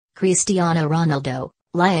Cristiano Ronaldo,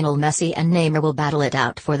 Lionel Messi and Neymar will battle it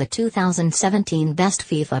out for the 2017 Best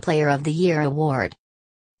FIFA Player of the Year award.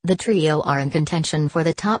 The trio are in contention for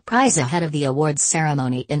the top prize ahead of the awards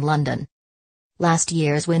ceremony in London. Last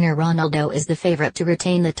year's winner Ronaldo is the favorite to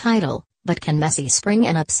retain the title, but can Messi spring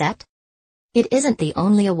an upset? It isn't the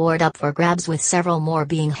only award up for grabs, with several more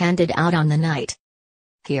being handed out on the night.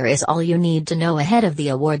 Here is all you need to know ahead of the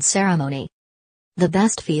awards ceremony. The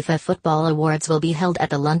Best FIFA Football Awards will be held at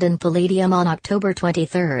the London Palladium on October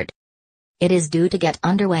 23. It is due to get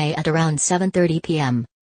underway at around 7:30 p.m.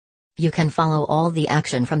 You can follow all the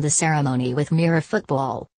action from the ceremony with Mirror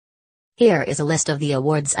Football. Here is a list of the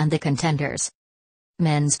awards and the contenders.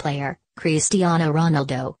 Men's Player, Cristiano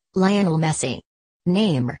Ronaldo, Lionel Messi.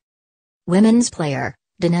 Neymar. Women's Player,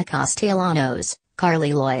 Dina Castellanos,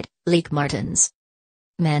 Carly Lloyd, Leek Martins.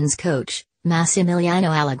 Men's Coach,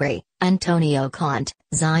 Massimiliano Allegri, Antonio Conte,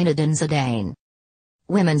 Zinedine Zidane.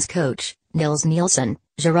 Women's Coach, Nils Nielsen,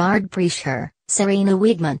 Gerard Preischer, Serena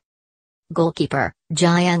Wiegmann. Goalkeeper,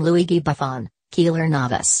 Gianluigi Buffon, Keylor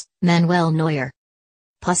Navas, Manuel Neuer.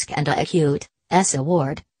 Pusk and Acute, S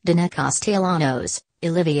Award, Dina Castellanos,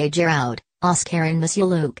 Olivier Giroud, Oscar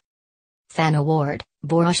Monsieur. Fan Award,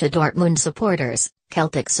 Borussia Dortmund supporters,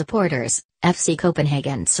 Celtic supporters, FC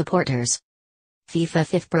Copenhagen supporters. FIFA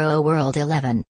FIFPro World 11.